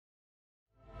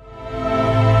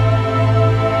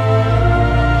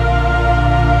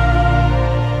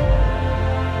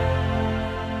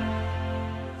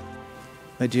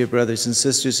My dear brothers and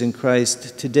sisters in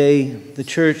Christ, today the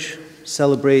Church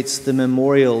celebrates the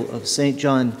memorial of St.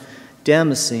 John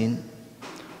Damascene,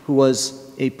 who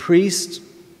was a priest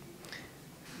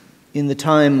in the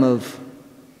time of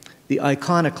the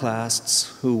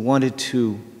Iconoclasts, who wanted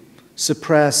to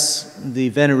suppress the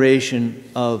veneration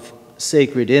of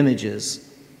sacred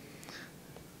images.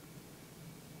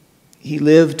 He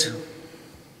lived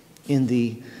in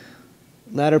the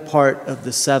latter part of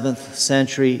the 7th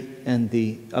century and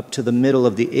up to the middle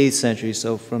of the 8th century,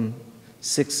 so from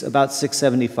about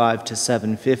 675 to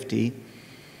 750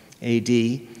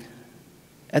 AD.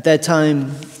 At that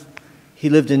time, he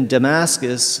lived in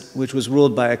Damascus, which was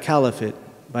ruled by a caliphate.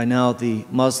 By now, the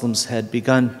Muslims had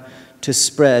begun to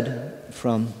spread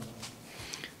from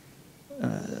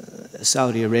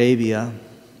Saudi Arabia,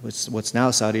 what's now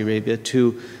Saudi Arabia,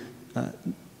 to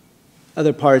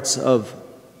other parts of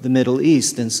the Middle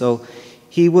East. And so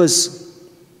he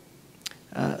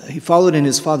followed in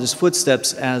his father's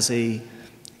footsteps as a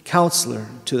counselor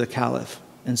to the caliph.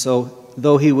 And so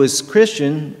though he was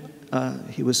Christian,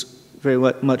 he was very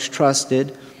much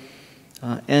trusted,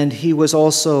 and he was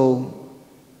also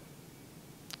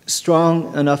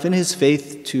strong enough in his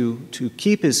faith to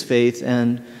keep his faith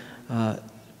and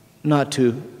not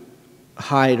to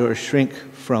hide or shrink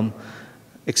from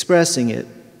expressing it.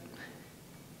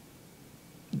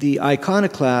 The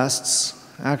Iconoclasts,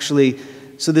 actually,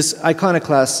 so this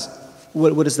iconoclast,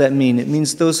 what does that mean? It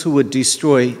means those who would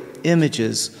destroy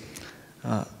images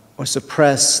or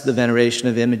suppress the veneration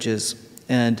of images.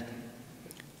 And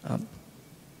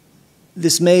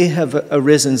this may have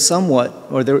arisen somewhat,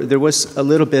 or there was a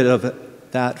little bit of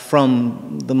that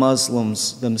from the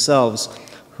Muslims themselves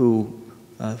who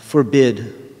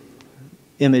forbid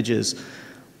images.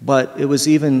 But it was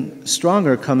even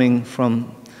stronger coming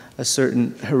from a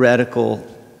certain heretical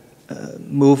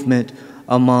movement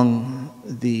among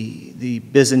the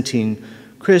Byzantine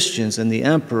Christians and the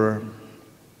emperor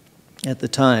at the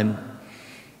time.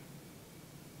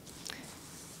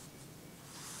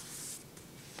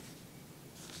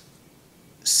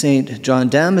 St. John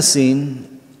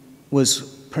Damascene was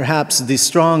perhaps the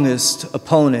strongest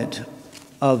opponent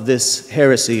of this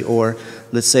heresy, or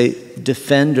let's say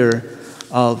defender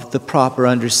of the proper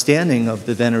understanding of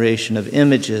the veneration of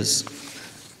images.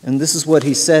 And this is what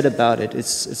he said about it.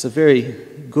 It's a very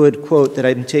good quote that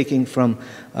I'm taking from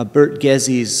Bert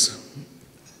Gezzi's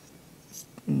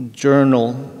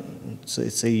journal.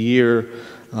 It's a year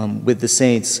with the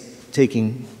saints,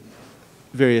 taking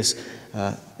various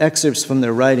excerpts from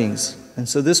their writings. And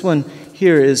so this one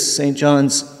here is St.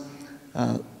 John's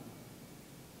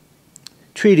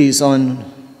treatise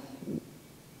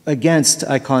against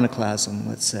iconoclasm,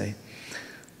 let's say.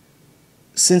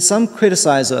 Since some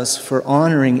criticize us for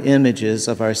honoring images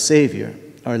of our Savior,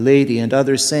 Our Lady, and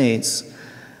other saints,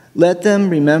 let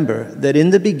them remember that in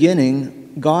the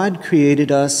beginning, God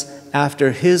created us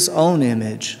after His own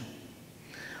image.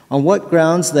 On what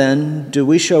grounds, then, do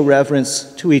we show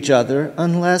reverence to each other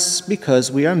unless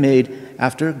because we are made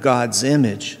after God's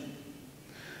image?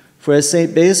 For as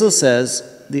St. Basil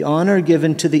says, the honor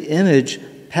given to the image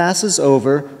passes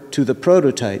over to the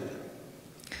prototype.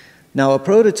 Now, a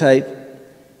prototype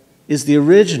is the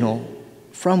original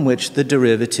from which the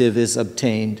derivative is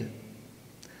obtained.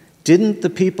 Didn't the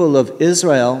people of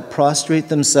Israel prostrate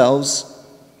themselves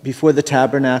before the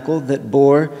tabernacle that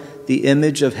bore the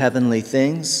image of heavenly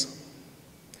things?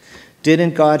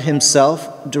 Didn't God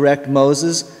Himself direct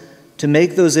Moses to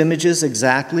make those images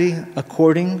exactly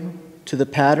according to the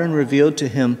pattern revealed to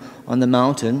him on the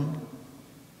mountain?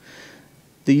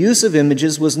 The use of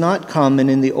images was not common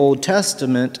in the Old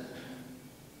Testament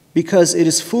because it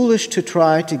is foolish to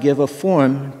try to give a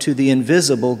form to the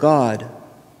invisible God.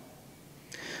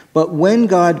 But when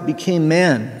God became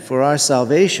man for our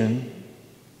salvation,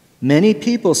 many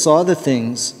people saw the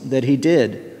things that He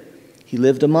did. He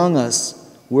lived among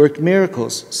us, worked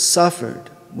miracles, suffered,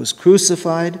 was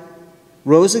crucified,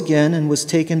 rose again, and was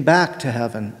taken back to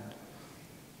heaven.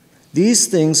 These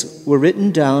things were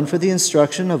written down for the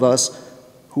instruction of us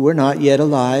who were not yet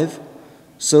alive,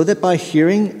 so that by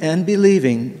hearing and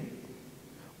believing,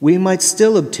 we might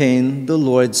still obtain the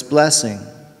Lord's blessing.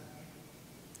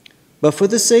 But for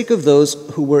the sake of those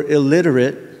who were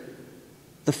illiterate,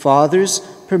 the fathers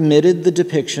permitted the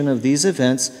depiction of these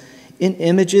events in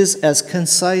images as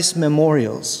concise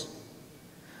memorials.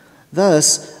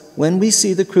 Thus, when we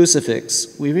see the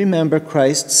crucifix, we remember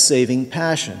Christ's saving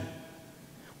passion.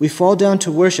 We fall down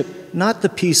to worship not the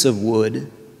piece of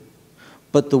wood,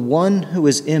 but the one who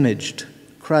is imaged,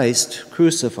 Christ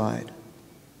crucified.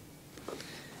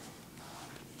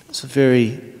 It's a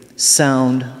very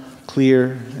sound,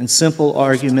 clear, and simple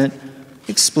argument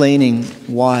explaining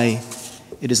why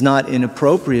it is not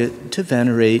inappropriate to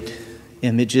venerate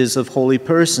images of holy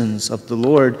persons, of the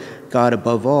Lord God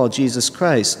above all, Jesus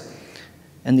Christ,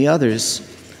 and the others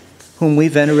whom we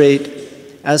venerate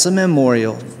as a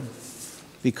memorial,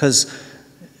 because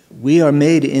we are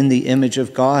made in the image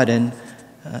of God, and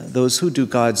those who do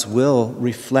God's will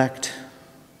reflect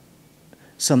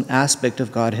some aspect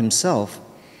of God himself.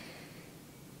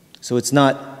 So it's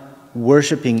not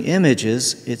worshiping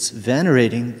images, it's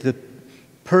venerating the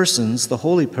persons, the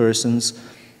holy persons,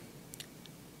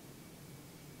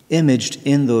 imaged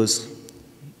in those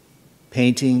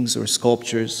paintings or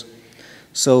sculptures.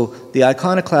 So the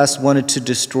iconoclasts wanted to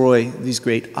destroy these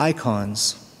great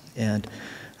icons, and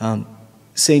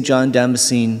St. John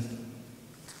Damascene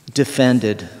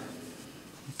defended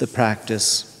the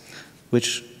practice,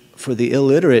 which for the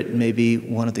illiterate may be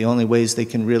one of the only ways they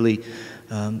can really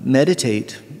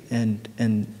meditate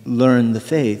and learn the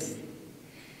faith.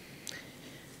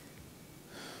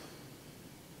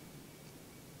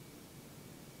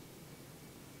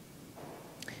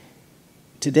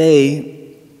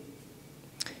 Today,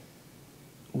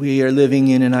 we are living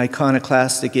in an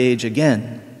iconoclastic age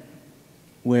again,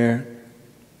 where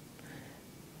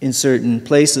in certain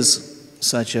places,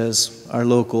 such as our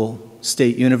local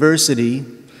state university,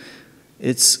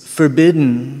 it's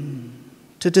forbidden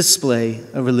to display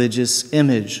a religious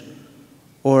image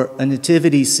or a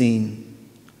nativity scene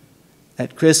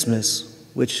at Christmas,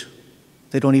 which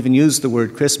they don't even use the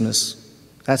word Christmas.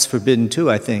 That's forbidden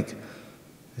too, I think.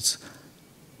 It's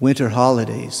winter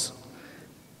holidays.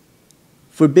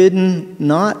 Forbidden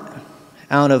not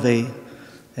out of an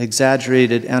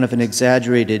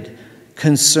exaggerated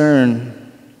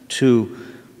concern to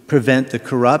prevent the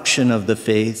corruption of the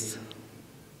faith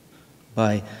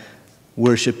by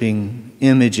worshiping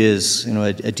images,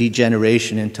 a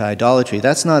degeneration into idolatry.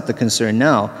 That's not the concern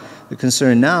now. The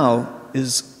concern now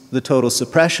is the total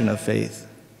suppression of faith.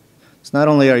 It's not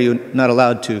only are you not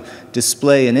allowed to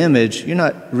display an image, you're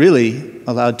not really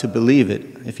allowed to believe it.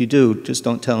 If you do, just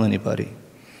don't tell anybody.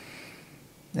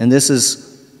 And this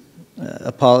is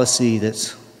a policy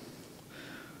that's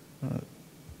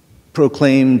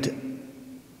proclaimed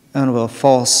out of a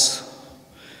false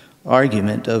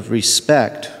argument of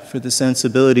respect for the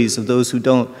sensibilities of those who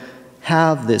don't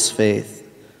have this faith.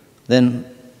 Then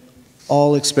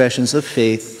all expressions of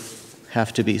faith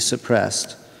have to be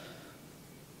suppressed,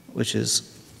 which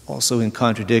is also in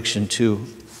contradiction to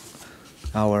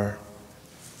our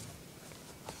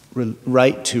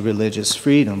right to religious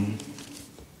freedom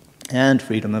and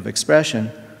freedom of expression.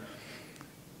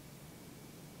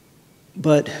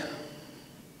 But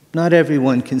not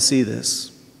everyone can see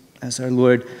this. As our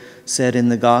Lord said in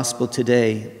the gospel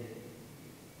today,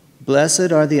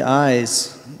 "Blessed are the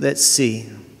eyes that see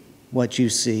what you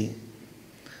see."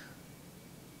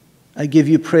 I give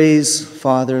you praise,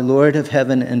 Father, Lord of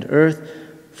heaven and earth,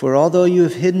 for although you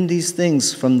have hidden these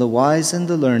things from the wise and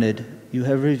the learned, you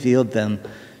have revealed them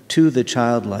to the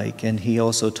childlike. And he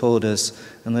also told us,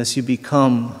 unless you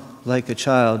become like a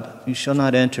child, you shall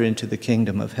not enter into the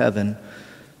kingdom of heaven.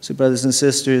 So, brothers and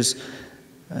sisters,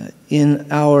 in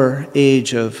our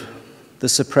age of the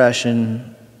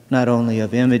suppression, not only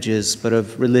of images, but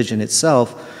of religion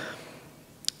itself,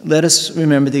 let us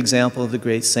remember the example of the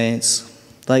great saints,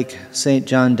 like St.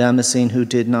 John Damascene, who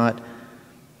did not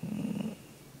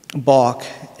balk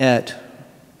at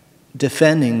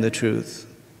defending the truth.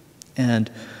 And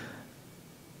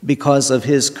because of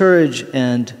his courage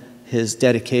and his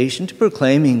dedication to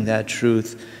proclaiming that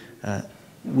truth,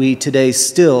 we today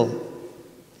still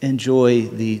enjoy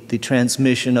the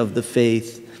transmission of the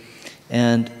faith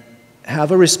and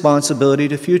have a responsibility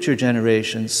to future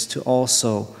generations to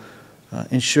also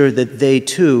ensure that they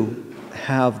too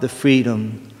have the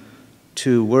freedom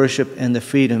to worship and the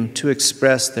freedom to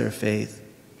express their faith.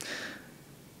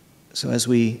 So as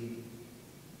we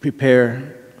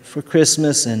prepare for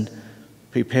Christmas and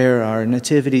prepare our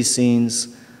nativity scenes,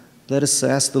 let us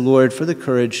ask the Lord for the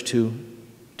courage to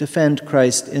defend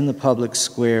Christ in the public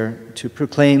square, to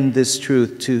proclaim this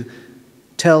truth, to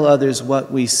tell others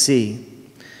what we see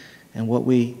and what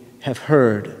we have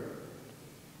heard,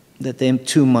 that they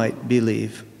too might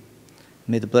believe.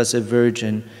 May the Blessed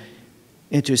Virgin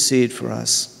intercede for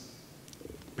us.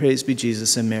 Praise be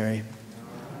Jesus and Mary.